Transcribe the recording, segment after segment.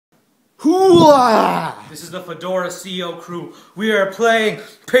Hooah! This is the Fedora CEO crew. We are playing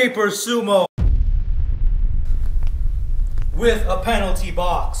Paper Sumo with a penalty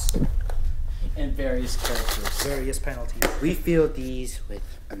box And various characters. various penalties. We fill these with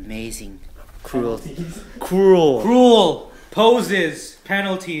amazing cruelty. Cruel poses,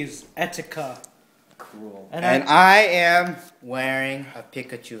 penalties, etika. Cruel. And And I am wearing a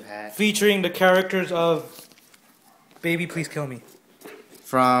Pikachu hat featuring the characters of Baby Please Kill Me.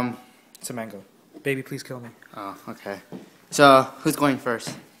 from... It's a mango. Baby Please Kill Me. Oh, okay. So, who's going first?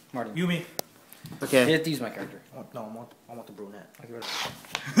 Martin. Yumi. Okay. You have to use my character. No, I want the brunette. I'll give it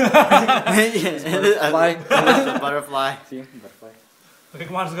Butterfly. The butterfly. See? Butterfly. Okay,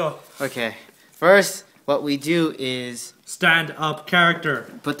 come on, let's go. Okay. First, what we do is Stand up character.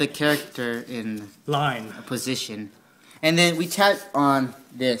 put the character in Line. a position. And then we tap on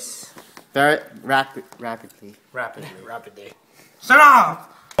this very rapidly. Rapidly. Set off!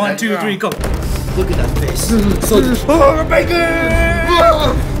 1, 2, 3, go. Look at that face. Oh, bacon!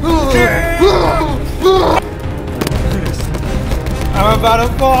 I'm about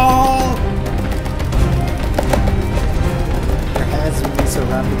to fall! Your hands moving so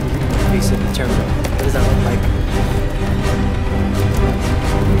rapidly in the face of the terminal. What does that look like?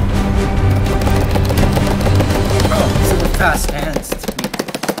 Oh, so with fast hands.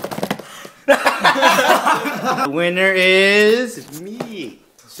 The winner is me.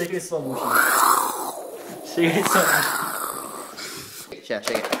 Shake it in slow motion. Shake it in slow motion. Yeah,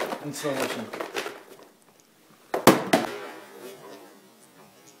 shake it. In slow motion.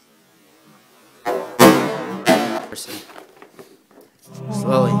 Person.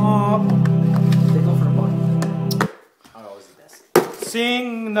 Slowly. They go for the bottom. I'm always the best.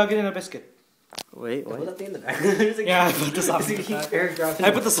 Sing Nugget in a Biscuit. Wait, Put what? that thing in the back. There's a- Yeah, I put the song in the back. Paragraph.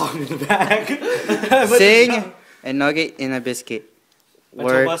 I put the song in the back. Sing a nugget in a biscuit.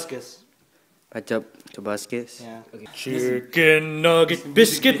 Word Tobuscus. by Tobuscus. Yeah. Okay. Chicken nugget,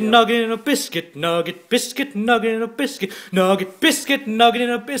 biscuit nugget in a biscuit, nugget, biscuit nugget in a biscuit, nugget, biscuit nugget in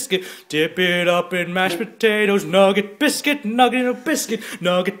a biscuit, dip it up in mashed potatoes, nugget, biscuit nugget in a biscuit,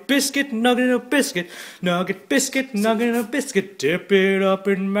 nugget, biscuit nugget in a biscuit, nugget, biscuit nugget in a biscuit, dip it up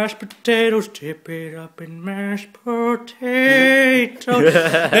in mashed potatoes, dip it up in mashed potatoes,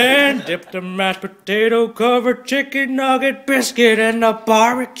 and dip the mashed potato covered chicken nugget biscuit in the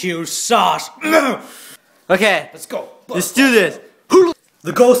barbecue sauce. Okay, Let's go. let's do this.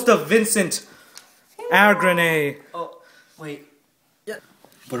 The ghost of Vincent Argrenay. Oh, wait.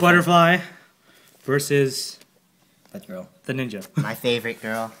 Butterfly versus That girl. the ninja. My favorite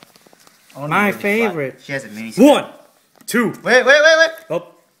girl. My favorite. She has a mini skirt. 1, 2. Wait. Oh.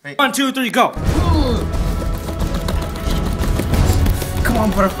 Wait. 1, 2, 3, go. Come on,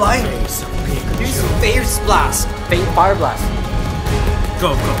 butterfly. Here's your face blast. Fire blast. Go,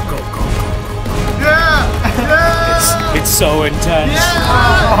 go, go, go. Yeah! It's so intense.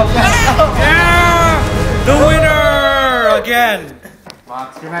 Yeah! Yeah! The winner again.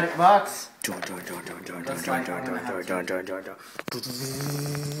 Box, dramatic box. Turn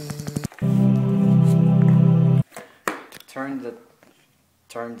the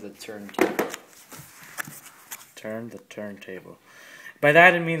turntable. Turn the turntable. By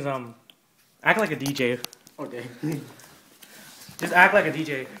that it means act like a DJ. Okay. Just act like a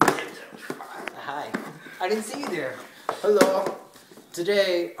DJ. Hi. I didn't see you there. Hello.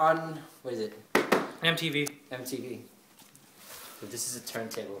 Today on, what is it? MTV. MTV. So this is a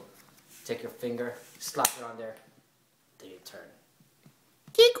turntable. Take your finger, slap it on there, then you turn.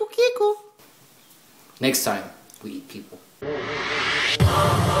 Kiku. Next time, we eat people.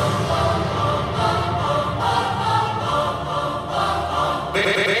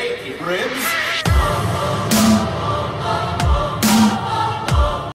 Bacon ribs.